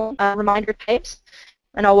your own reminder types,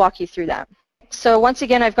 and I'll walk you through that. So once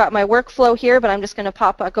again, I've got my workflow here, but I'm just going to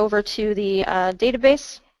pop back over to the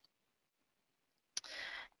database.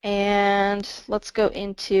 And let's go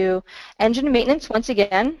into engine maintenance once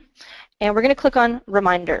again, and we're going to click on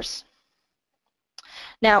reminders.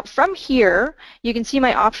 Now from here, you can see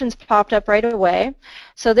my options popped up right away.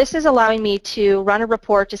 So this is allowing me to run a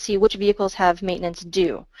report to see which vehicles have maintenance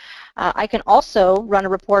due. I can also run a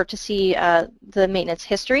report to see the maintenance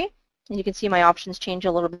history, and you can see my options change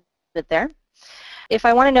a little bit there. If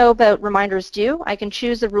I want to know about reminders due, I can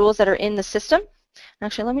choose the rules that are in the system.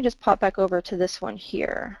 Actually, let me just pop back over to this one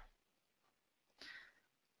here.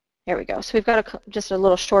 There we go. So we've got just a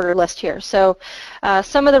little shorter list here. So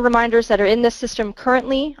some of the reminders that are in this system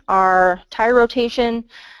currently are tire rotation.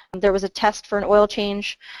 There was a test for an oil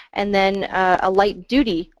change, and then a light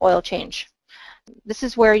duty oil change. This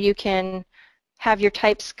is where you can have your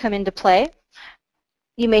types come into play.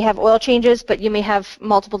 You may have oil changes, but you may have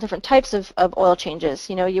multiple different types of oil changes.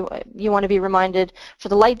 You know, you want to be reminded for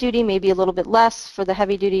the light duty, maybe a little bit less. For the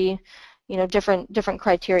heavy duty, you know, different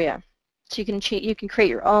criteria. So you can create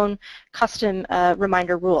your own custom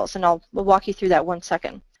reminder rules, and we'll walk you through that one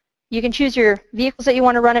second. You can choose your vehicles that you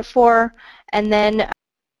want to run it for, and then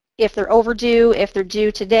if they're overdue, if they're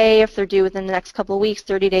due today, if they're due within the next couple of weeks,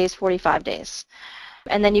 30 days, 45 days.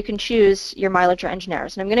 And then you can choose your mileage or engine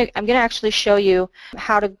hours. And I'm gonna actually show you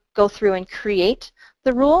how to go through and create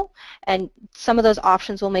the rule, and some of those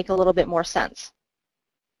options will make a little bit more sense.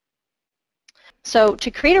 So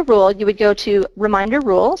to create a rule, you would go to Reminder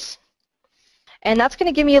Rules, and that's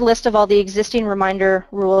going to give me a list of all the existing reminder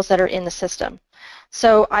rules that are in the system.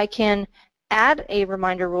 So I can add a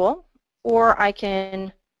reminder rule, or I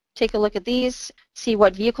can take a look at these, see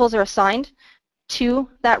what vehicles are assigned to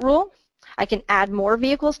that rule. I can add more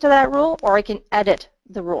vehicles to that rule, or I can edit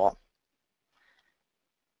the rule.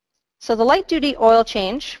 So the light duty oil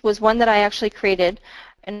change was one that I actually created,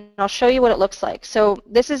 and I'll show you what it looks like. So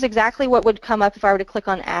this is exactly what would come up if I were to click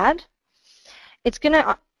on Add. It's going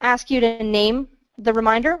to ask you to name the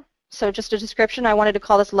reminder. So just a description. I wanted to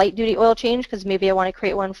call this light duty oil change because maybe I want to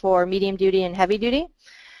create one for medium duty and heavy duty.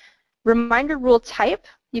 Reminder rule type,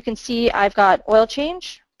 you can see I've got oil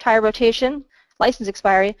change, tire rotation, license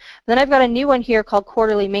expiry. Then I've got a new one here called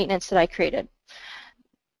quarterly maintenance that I created.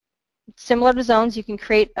 Similar to zones, you can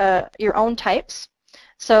create your own types.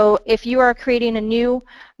 So if you are creating a new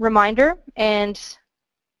reminder and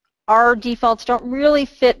our defaults don't really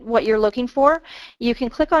fit what you're looking for, you can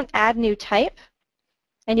click on Add New Type,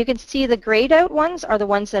 and you can see the grayed out ones are the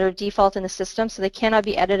ones that are default in the system, so they cannot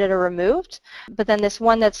be edited or removed. But then this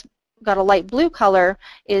one that's got a light blue color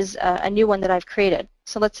is a new one that I've created.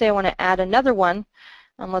 So let's say I want to add another one,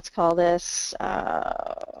 and let's call this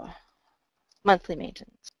monthly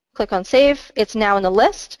maintenance. Click on Save. It's now in the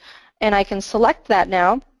list, and I can select that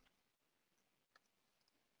now.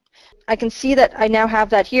 I can see that I now have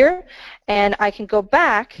that here, and I can go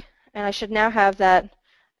back, and I should now have that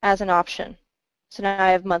as an option. So now I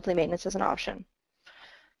have monthly maintenance as an option.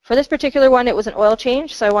 For this particular one, it was an oil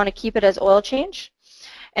change, so I want to keep it as oil change.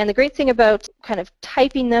 And the great thing about kind of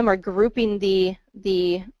typing them or grouping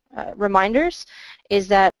the reminders is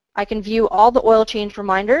that I can view all the oil change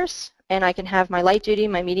reminders, and I can have my light duty,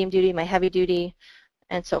 my medium duty, my heavy duty,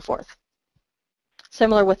 and so forth.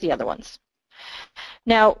 Similar with the other ones.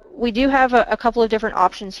 Now, we do have a couple of different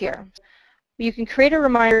options here. You can create a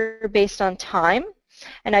reminder based on time,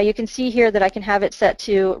 and now you can see here that I can have it set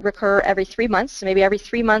to recur every 3 months. So maybe every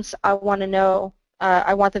 3 months I want to know,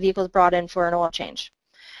 I want the vehicles brought in for an oil change.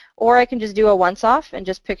 Or I can just do a once-off and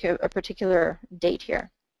just pick a particular date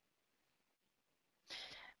here.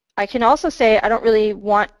 I can also say I don't really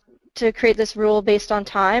want to create this rule based on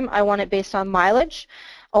time. I want it based on mileage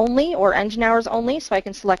only or engine hours only, so I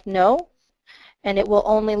can select no, and it will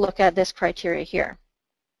only look at this criteria here.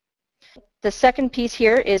 The second piece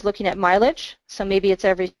here is looking at mileage, so maybe it's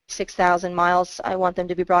every 6,000 miles I want them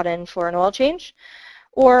to be brought in for an oil change,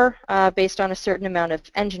 or based on a certain amount of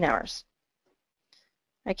engine hours.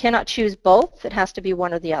 I cannot choose both, it has to be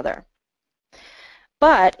one or the other.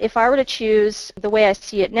 But if I were to choose the way I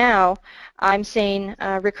see it now, I'm saying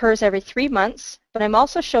recurs every 3 months, but I'm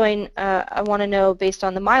also showing I want to know based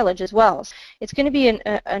on the mileage as well. It's going to be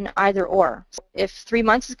an either or. If 3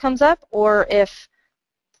 months comes up, or if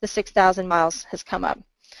the 6,000 miles has come up.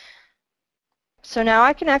 So now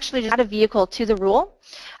I can actually just add a vehicle to the rule.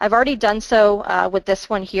 I've already done so with this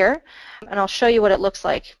one here, and I'll show you what it looks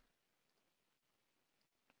like.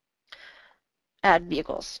 Add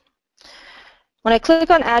Vehicles. When I click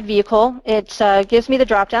on Add Vehicle, it gives me the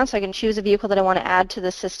drop-down so I can choose a vehicle that I want to add to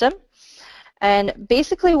the system. And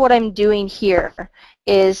basically what I'm doing here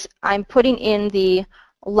is I'm putting in the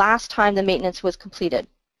last time the maintenance was completed.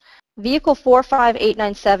 Vehicle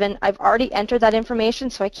 45897, I've already entered that information,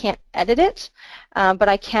 so I can't edit it, but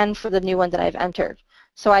I can for the new one that I've entered.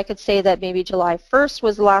 So I could say that maybe July 1st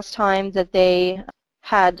was the last time that they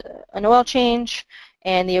had an oil change,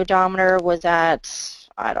 and the odometer was at,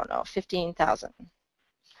 I don't know, 15,000.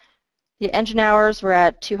 The engine hours were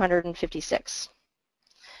at 256.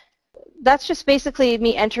 That's just basically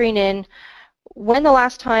me entering in when the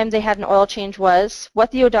last time they had an oil change was, what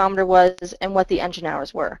the odometer was, and what the engine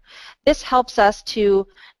hours were. This helps us to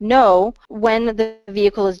know when the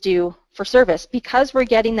vehicle is due for service. Because we're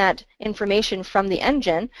getting that information from the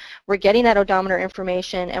engine, we're getting that odometer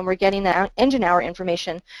information, and we're getting that engine hour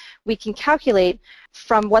information, we can calculate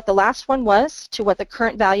from what the last one was to what the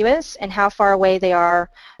current value is and how far away they are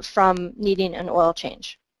from needing an oil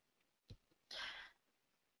change.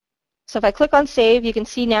 So if I click on Save, you can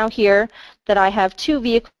see now here that I have 2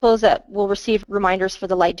 vehicles that will receive reminders for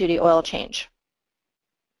the light-duty oil change.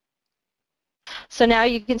 So now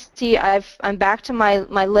you can see I'm back to my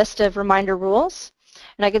list of reminder rules,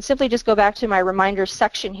 and I can simply just go back to my reminders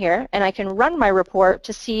section here, and I can run my report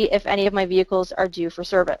to see if any of my vehicles are due for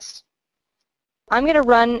service. I'm going to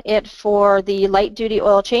run it for the light-duty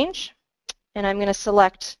oil change, and I'm going to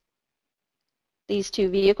select these 2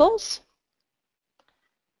 vehicles.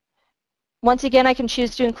 Once again, I can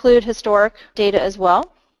choose to include historic data as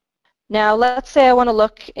well. Now, let's say I want to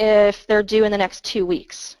look if they're due in the next 2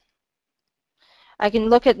 weeks. I can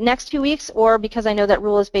look at next 2 weeks, or because I know that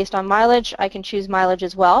rule is based on mileage, I can choose mileage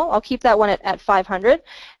as well. I'll keep that one at 500,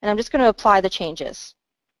 and I'm just going to apply the changes.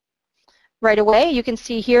 Right away, you can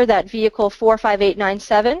see here that vehicle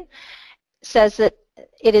 45897 says that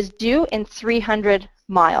it is due in 300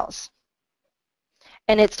 miles.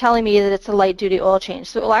 And it's telling me that it's a light-duty oil change.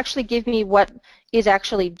 So it will actually give me what is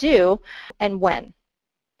actually due and when.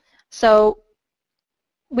 So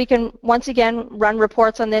we can, once again, run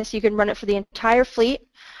reports on this. You can run it for the entire fleet,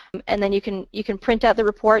 and then you can print out the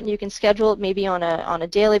report, and you can schedule it maybe on a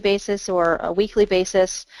daily basis or a weekly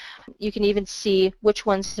basis. You can even see which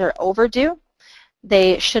ones are overdue.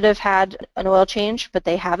 They should have had an oil change, but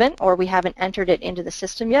they haven't, or we haven't entered it into the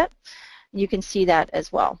system yet. You can see that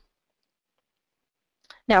as well.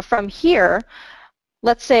 Now from here,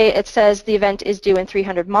 let's say it says the event is due in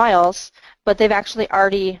 300 miles, but they've actually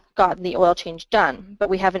already gotten the oil change done, but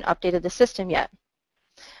we haven't updated the system yet.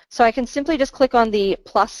 So I can simply just click on the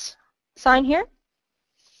plus sign here,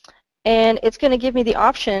 and it's going to give me the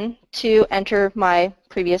option to enter my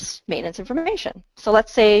previous maintenance information. So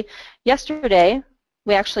let's say yesterday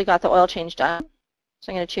we actually got the oil change done,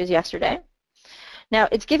 so I'm going to choose yesterday. Now,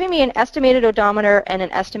 it's giving me an estimated odometer and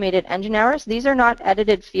an estimated engine hours. These are not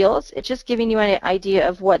edited fields. It's just giving you an idea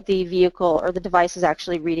of what the vehicle or the device is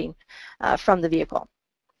actually reading from the vehicle.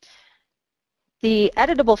 The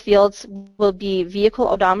editable fields will be vehicle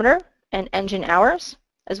odometer and engine hours,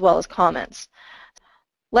 as well as comments.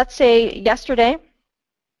 Let's say yesterday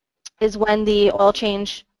is when the oil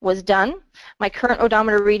change was done. My current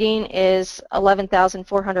odometer reading is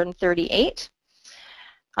 11,438.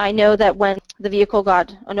 I know that when the vehicle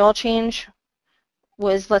got an oil change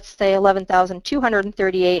was, let's say,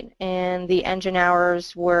 11,238, and the engine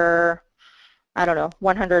hours were, I don't know,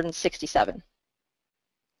 167.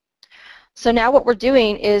 So now what we're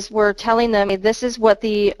doing is we're telling them this is what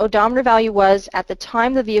the odometer value was at the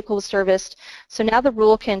time the vehicle was serviced. So now the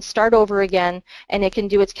rule can start over again, and it can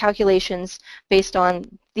do its calculations based on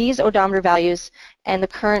these odometer values and the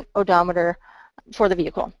current odometer for the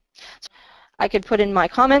vehicle. I could put in my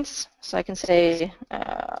comments, so I can say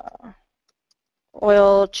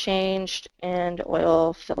oil changed and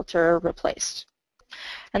oil filter replaced.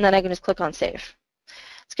 And then I can just click on Save.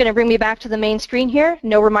 It's going to bring me back to the main screen here.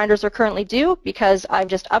 No reminders are currently due because I've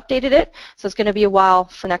just updated it, so it's going to be a while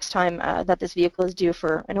for next time that this vehicle is due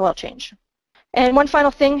for an oil change. And one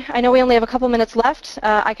final thing, I know we only have a couple minutes left.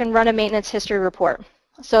 I can run a maintenance history report.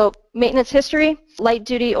 So maintenance history, light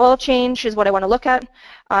duty oil change is what I want to look at.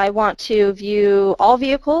 I want to view all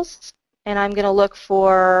vehicles, and I'm going to look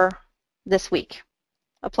for this week.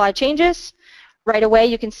 Apply changes. Right away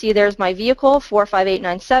you can see there's my vehicle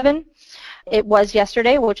 45897. It was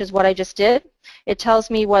yesterday, which is what I just did. It tells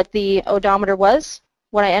me what the odometer was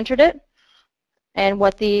when I entered it and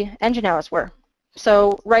what the engine hours were.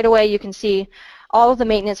 So right away you can see all of the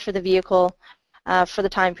maintenance for the vehicle for the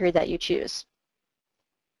time period that you choose.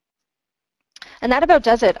 And that about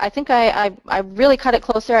does it. I think I really cut it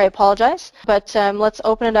close there. I apologize. But let's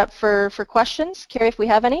open it up for questions. Carrie, if we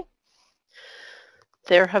have any.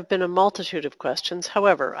 There have been a multitude of questions.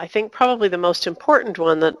 However, I think probably the most important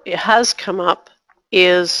one that has come up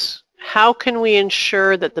is how can we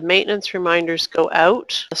ensure that the maintenance reminders go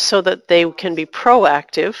out so that they can be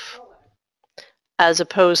proactive as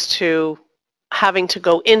opposed to having to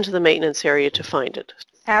go into the maintenance area to find it?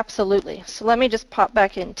 Absolutely. So let me just pop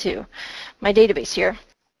back into my database here.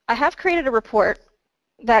 I have created a report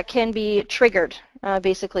that can be triggered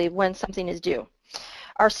basically when something is due.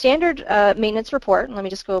 Our standard maintenance report, let me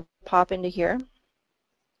just go pop into here.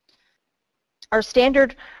 Our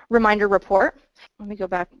standard reminder report, let me go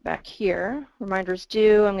back here. Reminders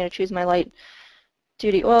due, I'm going to choose my light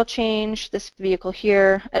duty oil change, this vehicle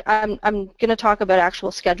here. I'm going to talk about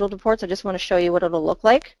actual scheduled reports. I just want to show you what it'll look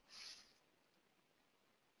like.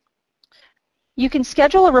 You can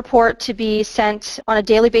schedule a report to be sent on a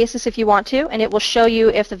daily basis if you want to, and it will show you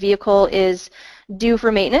if the vehicle is due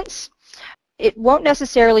for maintenance. It won't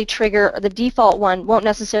necessarily trigger, the default one won't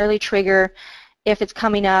necessarily trigger if it's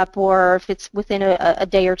coming up or if it's within a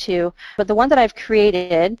day or two, but the one that I've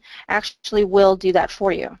created actually will do that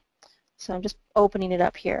for you. So I'm just opening it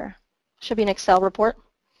up here. Should be an Excel report.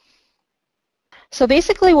 So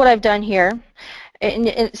basically what I've done here, and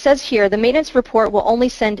it says here, the maintenance report will only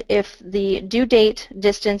send if the due date,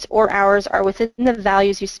 distance, or hours are within the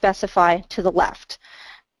values you specify to the left,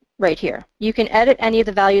 right here. You can edit any of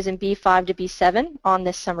the values in B5 to B7 on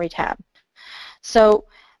this summary tab. So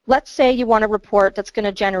let's say you want a report that's going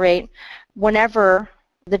to generate whenever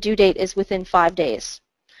the due date is within 5 days,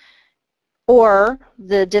 or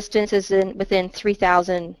the distance is within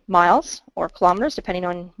 3,000 miles or kilometers, depending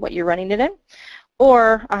on what you're running it in,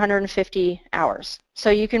 or 150 hours.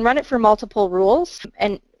 So you can run it for multiple rules,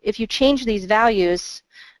 and if you change these values,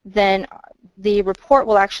 then the report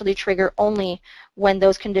will actually trigger only when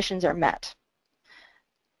those conditions are met.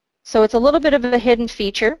 So it's a little bit of a hidden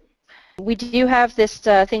feature. We do have this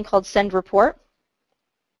thing called send report.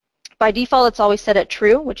 By default, it's always set at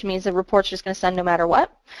true, which means the report's just going to send no matter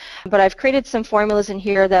what. But I've created some formulas in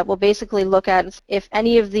here that will basically look at if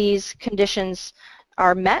any of these conditions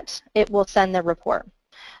are met, it will send the report.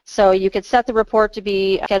 So you could set the report to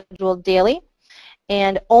be scheduled daily,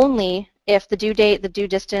 and only if the due date, the due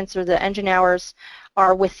distance, or the engine hours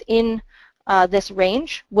are within this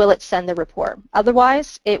range will it send the report.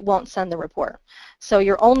 Otherwise, it won't send the report. So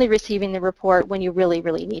you're only receiving the report when you really,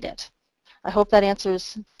 really need it. I hope that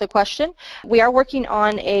answers the question. We are working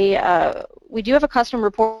on we do have a custom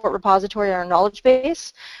report repository on our knowledge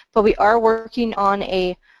base, but we are working on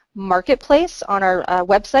a marketplace on our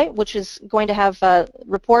website, which is going to have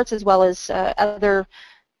reports as well as other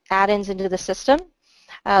add-ins into the system.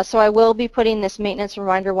 So I will be putting this maintenance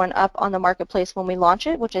reminder one up on the marketplace when we launch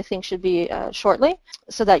it, which I think should be shortly,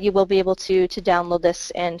 so that you will be able to download this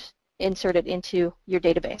and insert it into your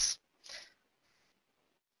database.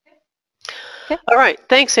 Okay. All right,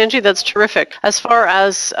 thanks, Angie. That's terrific. As far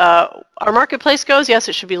as our marketplace goes, yes,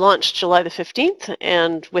 it should be launched July the 15th,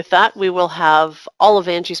 and with that, we will have all of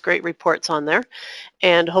Angie's great reports on there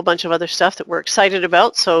and a whole bunch of other stuff that we're excited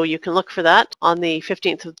about, so you can look for that on the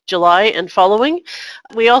 15th of July and following.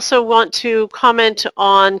 We also want to comment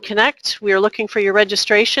on Connect. We are looking for your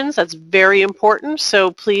registrations. That's very important,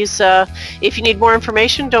 so please, if you need more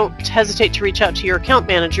information, don't hesitate to reach out to your account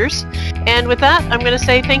managers. And with that, I'm going to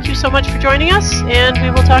say thank you so much for joining us, and we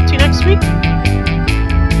will talk to you next week.